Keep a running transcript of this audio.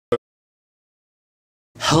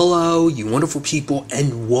Hello, you wonderful people,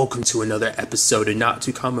 and welcome to another episode of Not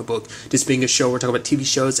Too Comic Book. This being a show, we're talking about TV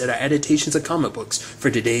shows that are adaptations of comic books. For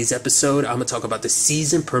today's episode, I'm going to talk about the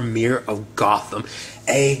season premiere of Gotham.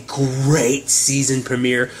 A great season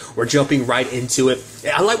premiere. We're jumping right into it.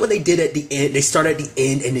 I like what they did at the end. They started at the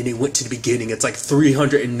end, and then they went to the beginning. It's like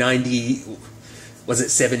 390, was it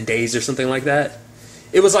 7 days or something like that?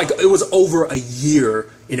 It was over a year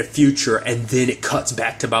in the future, and then it cuts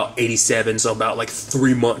back to about 87, so about like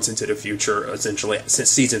 3 months into the future, essentially, since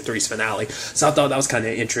season 3's finale. So I thought that was kind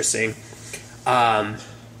of interesting. So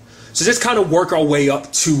just kind of work our way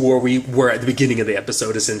up to where we were at the beginning of the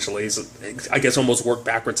episode, essentially. So I guess almost work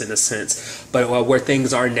backwards in a sense. But where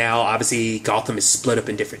things are now, obviously Gotham is split up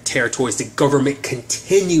in different territories. The government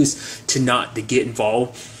continues to not to get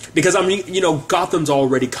involved. Because, I mean, you know, Gotham's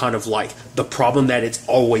already kind of like the problem that it's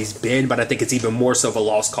always been, but I think it's even more so of a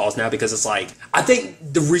lost cause now because it's like, I think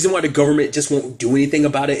the reason why the government just won't do anything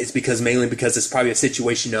about it is mainly because it's probably a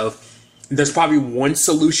situation of, there's probably one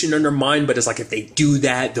solution in their mind, but it's like if they do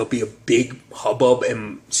that, there'll be a big hubbub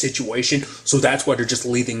and situation. So that's why they're just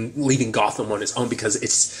leaving Gotham on its own, because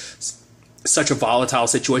it's such a volatile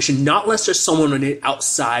situation, not unless there's someone on the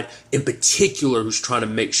outside in particular who's trying to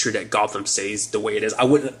make sure that Gotham stays the way it is. I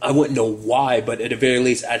wouldn't know why, but at the very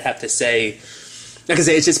least, I'd have to say, like I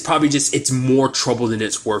say, it's just probably it's more trouble than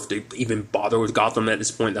it's worth to even bother with Gotham at this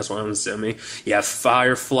point. That's what I'm assuming. You have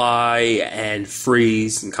Firefly and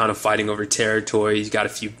Freeze and kind of fighting over territory. You got a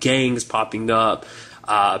few gangs popping up.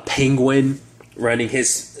 Penguin running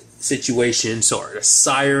his situation. So are the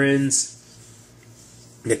Sirens.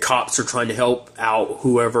 The cops are trying to help out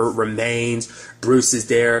whoever remains. Bruce is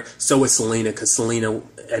there. So is Selina, because Selina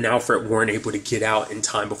and Alfred weren't able to get out in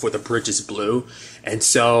time before the bridges blew. And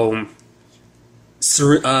so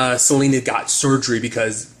Selina got surgery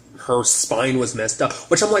because her spine was messed up.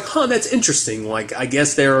 Which I'm like, that's interesting. Like, I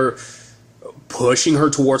guess they're pushing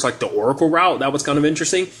her towards like the Oracle route. That was kind of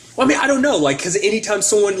interesting. Well, I mean, I don't know, like, because anytime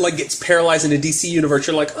someone like gets paralyzed in the DC universe,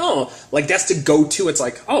 you're like, oh, like that's the go-to. It's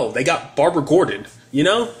like, oh, they got Barbara Gordon, you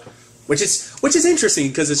know, which is interesting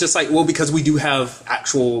because it's just like, well, because we do have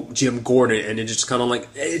actual Jim Gordon, and it's just kind of like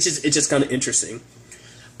it's just kind of interesting.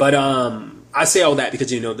 But I say all that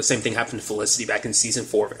because, you know, the same thing happened to Felicity back in season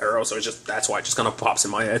 4 of Arrow, so that's why it just kind of pops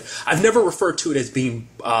in my head. I've never referred to it as being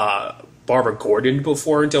Barbara Gordon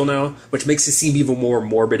before until now, which makes it seem even more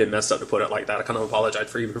morbid and messed up to put it like that. I kind of apologize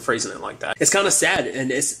for even phrasing it like that. It's kind of sad,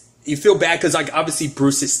 and you feel bad because, like, obviously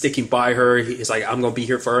Bruce is sticking by her. He's like, I'm gonna be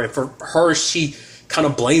here for her, and for her, she kind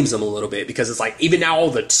of blames him a little bit because it's like, even now, all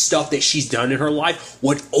the stuff that she's done in her life,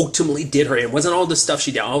 what ultimately did her, it wasn't all the stuff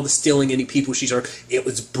she did, all the stealing any people she's hurt, it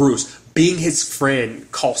was Bruce. Being his friend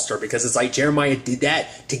cost her, because it's like, Jeremiah did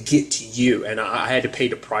that to get to you, and I had to pay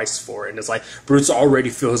the price for it. And it's like, Bruce already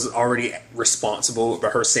feels responsible,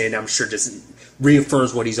 but her saying that, I'm sure, just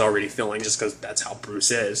reaffirms what he's already feeling, just because that's how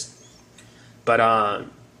Bruce is. But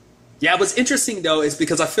yeah, what's interesting though is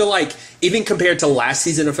because I feel like, even compared to last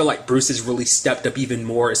season, I feel like Bruce has really stepped up even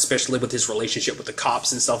more, especially with his relationship with the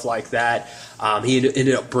cops and stuff like that. He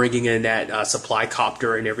ended up bringing in that supply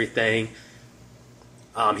copter and everything.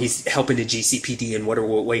 He's helping the GCPD in whatever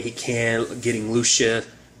way he can, getting Lucius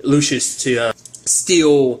to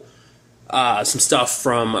steal some stuff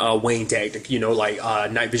from Wayne Tech, you know, like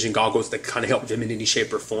night vision goggles that kind of help him in any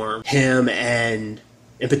shape or form. Him and,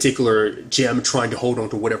 in particular, Jim trying to hold on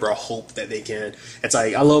to whatever hope that they can. It's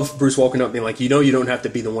like, I love Bruce walking up being like, you know, you don't have to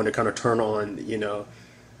be the one to kind of turn on, you know,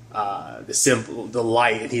 the symbol, the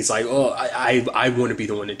light. And he's like, oh, I want to be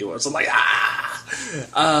the one to do it. So I'm like,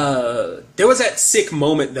 there was that sick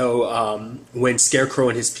moment though, when Scarecrow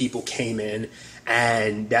and his people came in,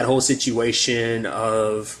 and that whole situation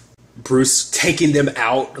of Bruce taking them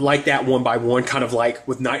out like that one by one, kind of like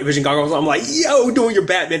with night vision goggles. I'm like, yo, doing your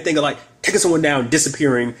Batman thing of like taking someone down,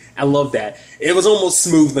 disappearing. I love that. It was almost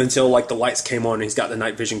smooth until like the lights came on and he's got the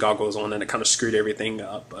night vision goggles on, and it kind of screwed everything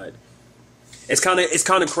up. But it's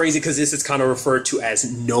kind of crazy because this is kind of referred to as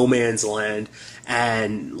no man's land,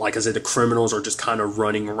 and like I said, the criminals are just kind of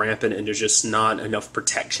running rampant, and there's just not enough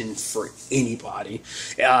protection for anybody.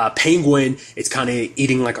 Penguin is kind of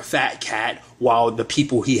eating like a fat cat, while the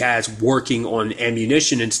people he has working on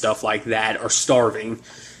ammunition and stuff like that are starving.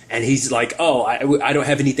 And he's like, oh, I don't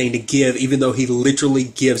have anything to give, even though he literally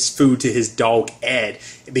gives food to his dog Ed,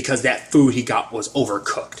 because that food he got was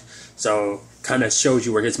overcooked. So kind of shows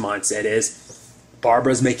you where his mindset is.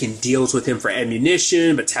 Barbara's making deals with him for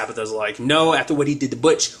ammunition, but Tabitha's like, no, after what he did to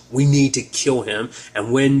Butch, we need to kill him.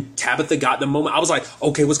 And when Tabitha got the moment, I was like,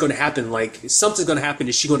 okay, what's going to happen? Like, something's going to happen.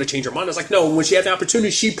 Is she going to change her mind? I was like, no, when she had the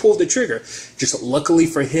opportunity, she pulled the trigger. Just luckily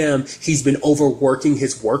for him, he's been overworking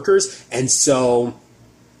his workers, and so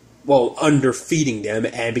underfeeding them,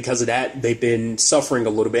 and because of that, they've been suffering a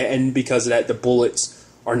little bit, and because of that, the bullets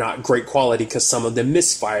are not great quality because some of them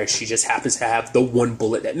misfire. She just happens to have the one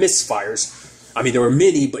bullet that misfires. I mean, there were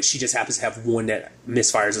many, but she just happens to have one that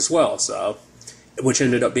misfires as well, so, which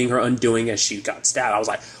ended up being her undoing as she got stabbed. I was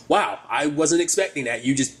like, wow, I wasn't expecting that.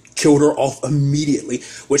 You just killed her off immediately,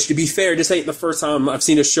 which, to be fair, this ain't the first time I've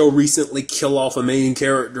seen a show recently kill off a main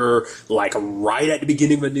character, like, right at the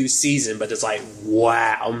beginning of a new season, but it's like,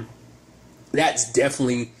 wow, that's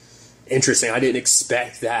definitely interesting. I didn't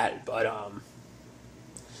expect that, but,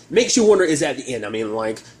 makes you wonder, is that the end? I mean,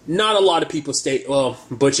 like, not a lot of people stay, well,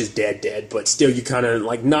 Butch is dead, but still, you kind of,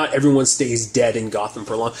 like, not everyone stays dead in Gotham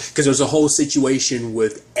for long, because there's a whole situation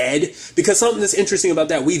with Ed, because something that's interesting about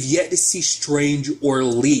that, we've yet to see Strange or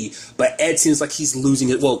Lee, but Ed seems like he's losing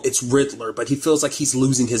it, well, it's Riddler, but he feels like he's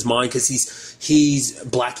losing his mind, because he's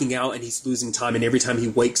blacking out, and he's losing time, and every time he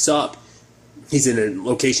wakes up, he's in a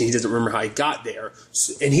location, he doesn't remember how he got there,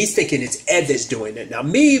 and he's thinking it's Ed that's doing it. Now,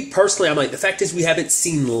 me, personally, I'm like, the fact is we haven't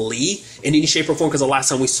seen Lee in any shape or form, because the last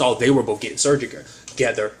time we saw, they were both getting surgery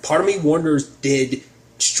together. Part of me wonders, did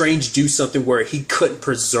Strange do something where he couldn't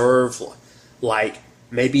preserve, like,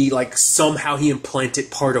 maybe, like, somehow he implanted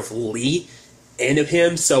part of Lee into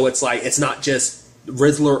him, so it's like, it's not just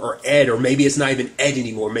Riddler or Ed, or maybe it's not even Ed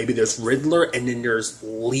anymore. Maybe there's Riddler, and then there's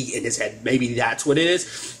Lee in his head. Maybe that's what it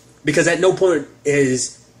is. Because at no point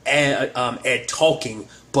is Ed talking,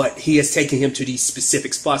 but he has taken him to these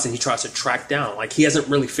specific spots and he tries to track down. Like, he hasn't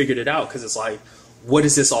really figured it out, because it's like, what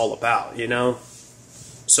is this all about, you know?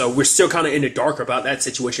 So we're still kind of in the dark about that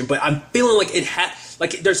situation, but I'm feeling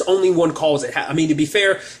like there's only one cause. I mean, to be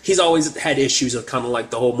fair, he's always had issues of kind of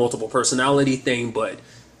like the whole multiple personality thing, but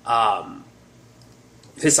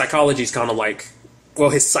his psychology is kind of like, well,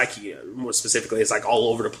 his psyche, more specifically, is like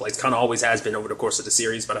all over the place. Kind of always has been over the course of the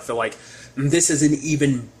series, but I feel like this is an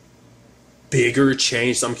even bigger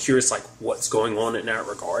change, so I'm curious, like, what's going on in that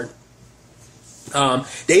regard.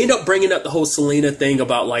 They end up bringing up the whole Selena thing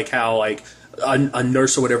about, like, how, like, a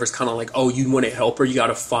nurse or whatever is kind of like, oh, you want to help her, you got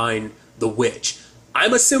to find the witch.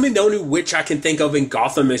 I'm assuming the only witch I can think of in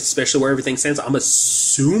Gotham, especially where everything stands, I'm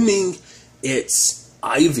assuming it's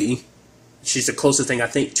Ivy. She's the closest thing, I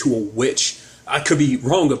think, to a witch. I could be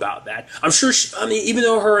wrong about that. I'm sure, I mean, even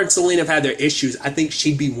though her and Selena have had their issues, I think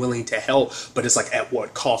she'd be willing to help, but it's like, at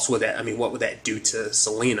what cost would that, I mean, what would that do to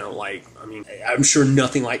Selena? Like, I mean, I'm sure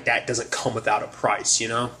nothing like that doesn't come without a price, you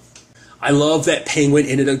know? I love that Penguin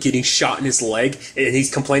ended up getting shot in his leg, and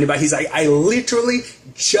he's complaining about it. He's like, I literally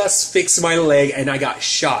just fixed my leg, and I got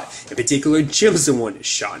shot. In particular, Jim's the one that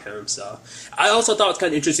shot him, so. I also thought it was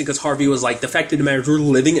kind of interesting, because Harvey was like, the fact of the matter is, we're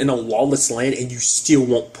living in a lawless land, and you still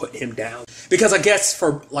won't put him down. Because I guess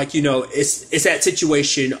for, like, you know, it's that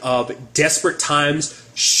situation of desperate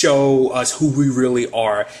times show us who we really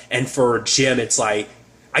are, and for Jim, it's like,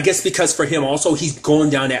 I guess because for him also, he's gone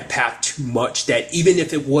down that path too much that even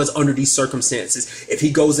if it was under these circumstances, if he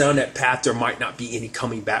goes down that path, there might not be any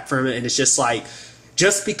coming back from it. And it's just like,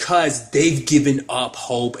 just because they've given up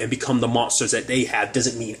hope and become the monsters that they have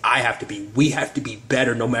doesn't mean I have to be. We have to be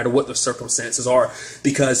better no matter what the circumstances are.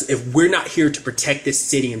 Because if we're not here to protect this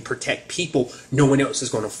city and protect people, no one else is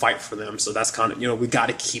going to fight for them. So that's kind of, you know, we got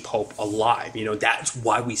to keep hope alive. You know, that's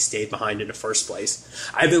why we stayed behind in the first place.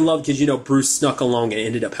 I've been loved because, you know, Bruce snuck along and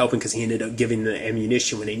ended up helping because he ended up giving the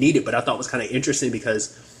ammunition when they needed. But I thought it was kind of interesting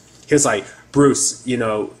because he was like, Bruce, you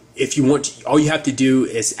know, if you want to, all you have to do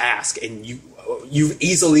is ask, and you've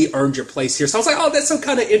easily earned your place here. So I was like, oh, that's so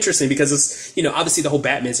kind of interesting because it's, you know, obviously the whole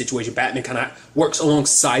Batman situation, Batman kind of works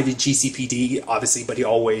alongside the GCPD, obviously, but he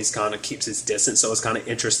always kind of keeps his distance. So it's kind of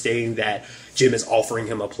interesting that Jim is offering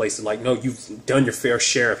him a place to, like, no, you've done your fair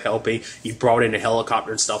share of helping. You brought in a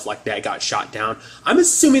helicopter and stuff like that, got shot down. I'm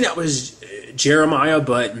assuming that was Jeremiah,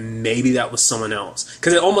 but maybe that was someone else.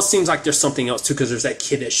 Because it almost seems like there's something else too, because there's that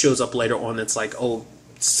kid that shows up later on that's like, oh,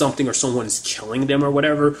 something or someone is killing them or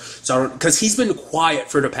whatever. So because he's been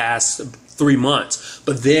quiet for the past 3 months,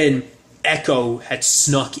 but then Echo had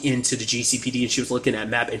snuck into the GCPD and she was looking at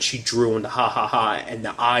map and she drew on the ha ha ha and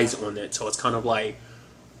the eyes on it. So it's kind of like,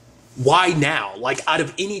 why now? Like, out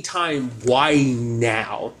of any time, why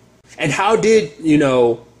now? And how did, you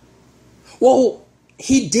know, well,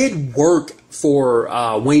 he did work for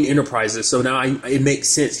Wayne Enterprises, so now it makes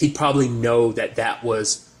sense. He'd probably know that that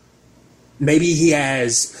was, maybe he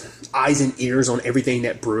has eyes and ears on everything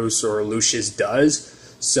that Bruce or Lucius does.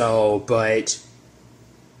 So, but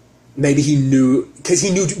maybe he knew, because he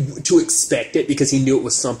knew to expect it, because he knew it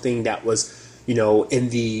was something that was, you know, in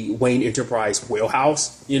the Wayne Enterprise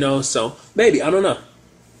wheelhouse, you know. So maybe, I don't know.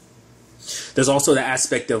 There's also the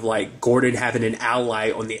aspect of like Gordon having an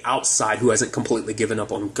ally on the outside who hasn't completely given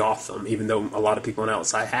up on Gotham, even though a lot of people on the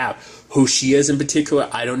outside have. Who she is in particular,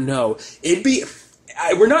 I don't know.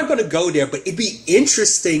 We're not going to go there, but it'd be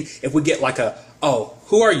interesting if we get like oh,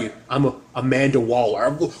 who are you? I'm Amanda Waller.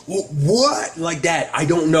 What? Like that. I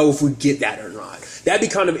don't know if we get that or not. That'd be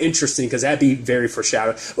kind of interesting because that'd be very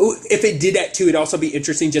foreshadowing. If it did that too, it'd also be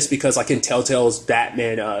interesting just because like in Telltale's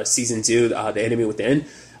Batman season 2, The Enemy Within,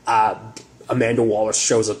 Amanda Waller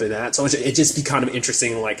shows up in that. So it'd just be kind of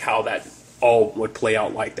interesting like how that all would play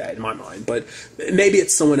out like that in my mind. But maybe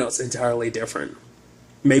it's someone else entirely different.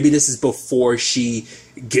 Maybe this is before she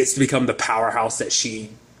gets to become the powerhouse that she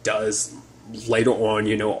does later on,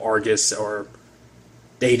 you know, Argus or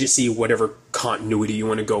the agency, whatever continuity you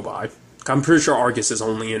want to go by. I'm pretty sure Argus is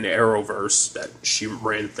only in the Arrowverse that she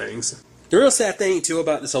ran things. The real sad thing, too,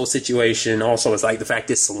 about this whole situation also is, like, the fact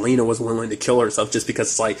that Selena was willing to kill herself just because,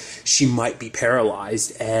 it's like, she might be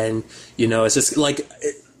paralyzed. And, you know, it's just, like,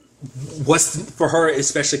 what's for her,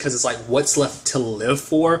 especially because it's, like, what's left to live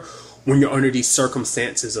for when you're under these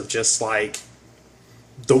circumstances of just, like,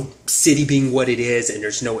 the city being what it is and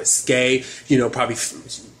there's no escape, you know, probably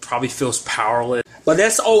feels powerless. But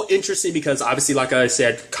that's all interesting because obviously, like I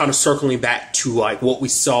said, kind of circling back to like what we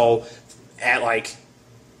saw at like,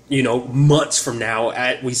 you know, months from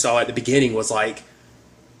now we saw at the beginning was like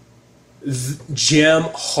Jim,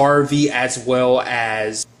 Harvey, as well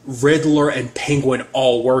as Riddler and Penguin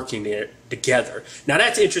all working together. Now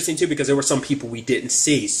that's interesting too because there were some people we didn't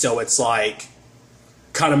see. So it's like,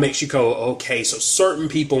 kind of makes you go, okay, so certain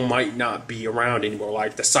people might not be around anymore,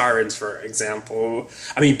 like the Sirens, for example.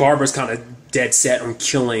 I mean, Barbara's kind of dead set on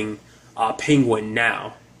killing Penguin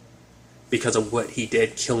now because of what he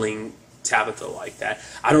did, killing Tabitha like that.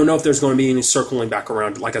 I don't know if there's going to be any circling back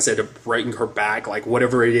around, like I said, to breaking her back, like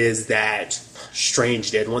whatever it is that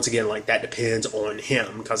Strange did. Once again, like that depends on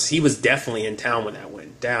him because he was definitely in town when that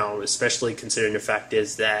went down, especially considering the fact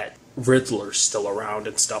is that Riddler's still around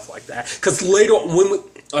and stuff like that. Because later,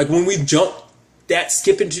 when we jump that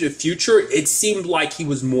skip into the future, it seemed like he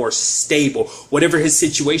was more stable. Whatever his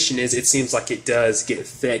situation is, it seems like it does get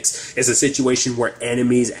fixed. It's a situation where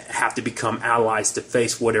enemies have to become allies to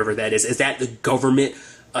face whatever that is. Is that the government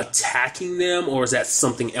attacking them, or is that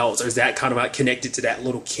something else? Or is that kind of like connected to that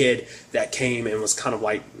little kid that came and was kind of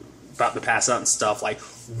like about to pass out and stuff? Like,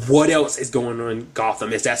 what else is going on in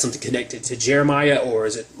Gotham? Is that something connected to Jeremiah, or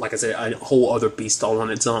is it, like I said, a whole other beast all on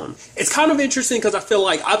its own? It's kind of interesting because I feel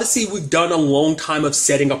like, obviously, we've done a long time of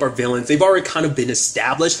setting up our villains. They've already kind of been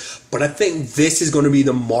established, but I think this is going to be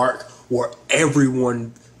the mark where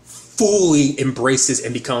everyone fully embraces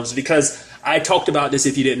and becomes, because I talked about this,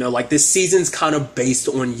 if you didn't know, like, this season's kind of based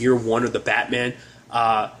on year one of the Batman.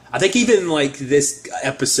 I think even like this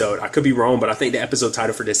episode, I could be wrong, but I think the episode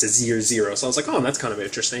title for this is Year Zero. So I was like, oh, that's kind of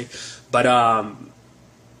interesting. But I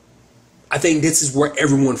think this is where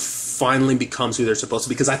everyone finally becomes who they're supposed to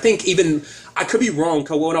be. Because I think even, I could be wrong,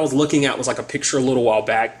 because what I was looking at was like a picture a little while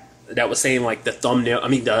back that was saying like the thumbnail, I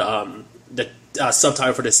mean the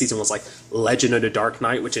subtitle for this season was like Legend of the Dark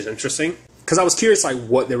Knight, which is interesting. Because I was curious like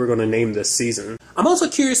what they were going to name this season. I'm also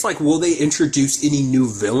curious like, will they introduce any new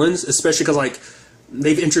villains? Especially because like,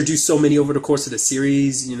 they've introduced so many over the course of the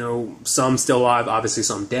series, you know, some still alive, obviously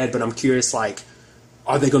some dead, but I'm curious, like,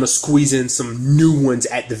 are they going to squeeze in some new ones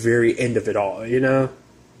at the very end of it all, you know?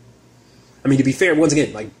 I mean, to be fair, once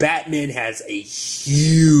again, like, Batman has a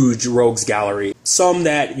huge rogues gallery. Some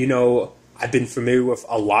that, you know, I've been familiar with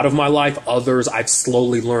a lot of my life. Others I've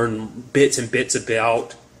slowly learned bits and bits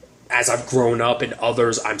about as I've grown up, and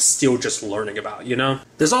others I'm still just learning about, you know?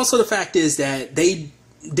 There's also the fact is that they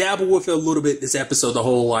dabble with it a little bit this episode, the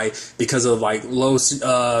whole like because of like low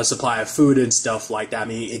supply of food and stuff like that. I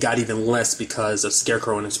mean, it got even less because of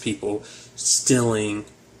Scarecrow and his people stealing.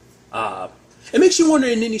 It makes you wonder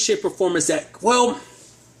in any shape or form is that, well,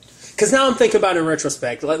 because now I'm thinking about it in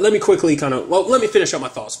retrospect. Let me quickly let me finish up my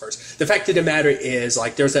thoughts first. The fact of the matter is,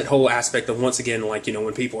 like, there's that whole aspect of, once again, like, you know,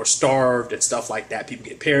 when people are starved and stuff like that, people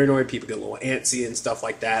get paranoid, people get a little antsy and stuff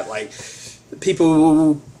like that. Like,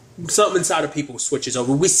 something inside of people switches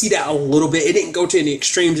over. We see that a little bit. It didn't go to any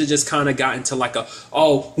extremes. It just kind of got into like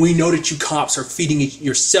oh, we know that you cops are feeding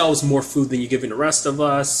yourselves more food than you're giving the rest of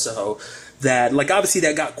us. So that, like, obviously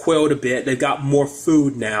that got quelled a bit. They've got more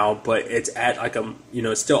food now, but it's at like you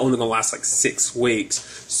know, it's still only going to last like 6 weeks.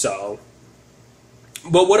 So,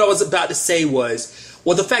 but what I was about to say was,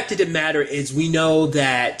 well, the fact of the matter is we know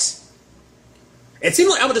that it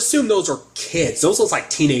seemed like, I would assume those are kids. Those look like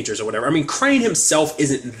teenagers or whatever. I mean, Crane himself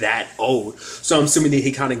isn't that old. So I'm assuming that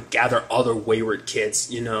he kind of gathered other wayward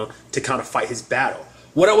kids, you know, to kind of fight his battle.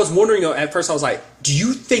 what I was wondering though, at first I was like, do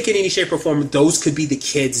you think in any shape or form those could be the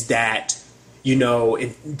kids that, you know,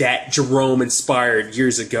 that Jerome inspired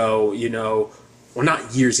years ago, you know, well,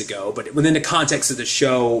 not years ago, but within the context of the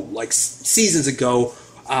show, like seasons ago,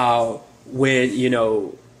 when, you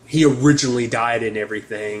know, he originally died and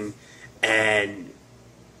everything, and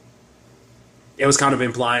it was kind of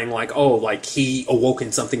implying like, oh, like he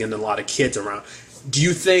awoken something in a lot of kids around. Do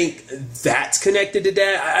you think that's connected to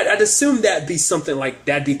that? I'd assume that'd be something like,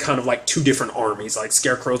 that'd be kind of like two different armies, like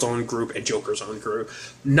Scarecrow's own group and Joker's own group.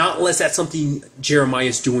 Not unless that's something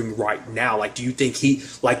Jeremiah's doing right now. Like, do you think he,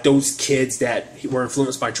 like those kids that were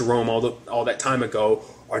influenced by Jerome all that time ago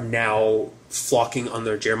are now flocking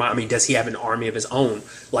under Jeremiah? I mean, does he have an army of his own?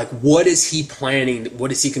 Like, what is he planning?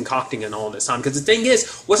 What is he concocting in all this time? Because the thing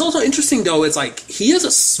is, what's also interesting though, is like, he is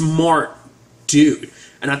a smart dude.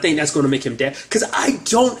 And I think that's going to make him dead. Because I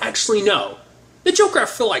don't actually know. The Joker, I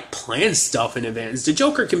feel like, plans stuff in advance. The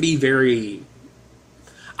Joker can be very...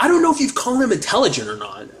 I don't know if you'd call him intelligent or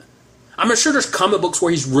not. I'm not sure there's comic books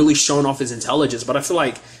where he's really shown off his intelligence. But I feel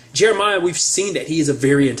like Jeremiah, we've seen that he is a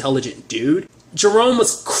very intelligent dude. Jerome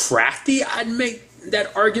was crafty, I'd make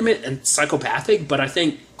that argument, and psychopathic. But I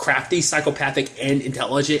think crafty, psychopathic, and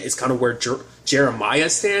intelligent is kind of where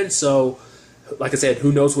Jeremiah stands. So... like I said,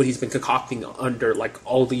 who knows what he's been concocting under, like,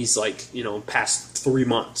 all these, like, you know, past 3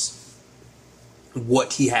 months.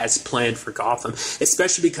 What he has planned for Gotham.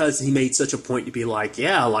 Especially because he made such a point to be like,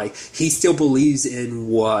 yeah, like, he still believes in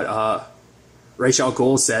what Ra's al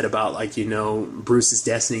Ghul said about, like, you know, Bruce's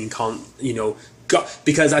destiny and, you know,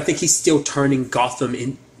 because I think he's still turning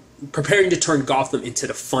Gotham preparing to turn Gotham into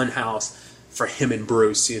the fun house for him and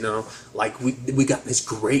Bruce, you know, like we got this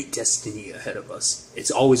great destiny ahead of us.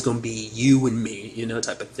 It's always going to be you and me, you know,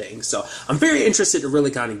 type of thing. So I'm very interested to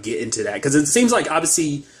really kind of get into that, because it seems like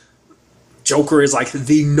obviously Joker is like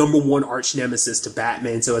the #1 arch nemesis to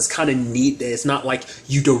Batman. So it's kind of neat that it's not like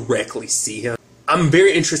you directly see him. I'm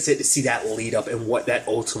very interested to see that lead up and what that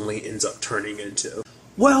ultimately ends up turning into.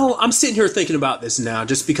 Well, I'm sitting here thinking about this now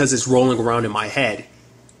just because it's rolling around in my head.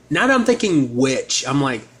 Now that I'm thinking which, I'm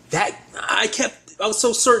like, that I was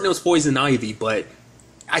so certain it was Poison Ivy, but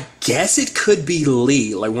I guess it could be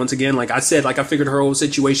Lee. Like, once again, like I said, like I figured her whole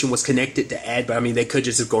situation was connected to Ed, but I mean, they could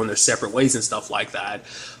just have gone their separate ways and stuff like that.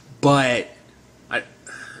 But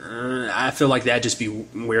I feel like that'd just be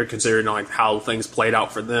weird considering like how things played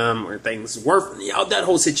out for them, or things were, you know, that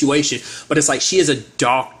whole situation. But it's like she is a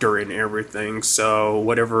doctor and everything, so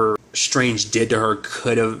whatever Strange did to her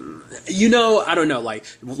could have, you know, I don't know,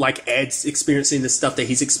 like Ed's experiencing the stuff that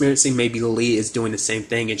he's experiencing, maybe Lee is doing the same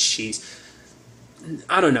thing, and she's,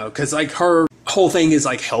 I don't know, because like her whole thing is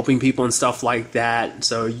like helping people and stuff like that,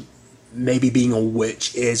 so maybe being a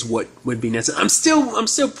witch is what would be necessary. I'm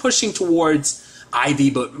still pushing towards Ivy,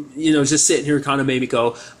 but you know, just sitting here kind of made me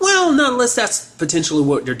go, well, not unless that's potentially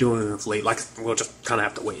what they're doing with Lee. Like, we'll just kind of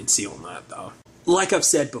have to wait and see on that, though. Like I've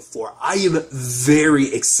said before, I am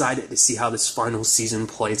very excited to see how this final season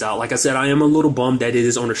plays out. Like I said, I am a little bummed that it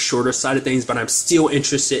is on the shorter side of things, but I'm still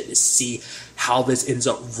interested to see how this ends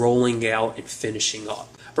up rolling out and finishing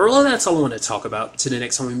up. But really, that's all I want to talk about. Till the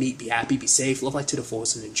next time we meet, be happy, be safe, live life to the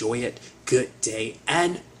fullest, and enjoy it. Good day,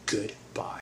 and goodbye.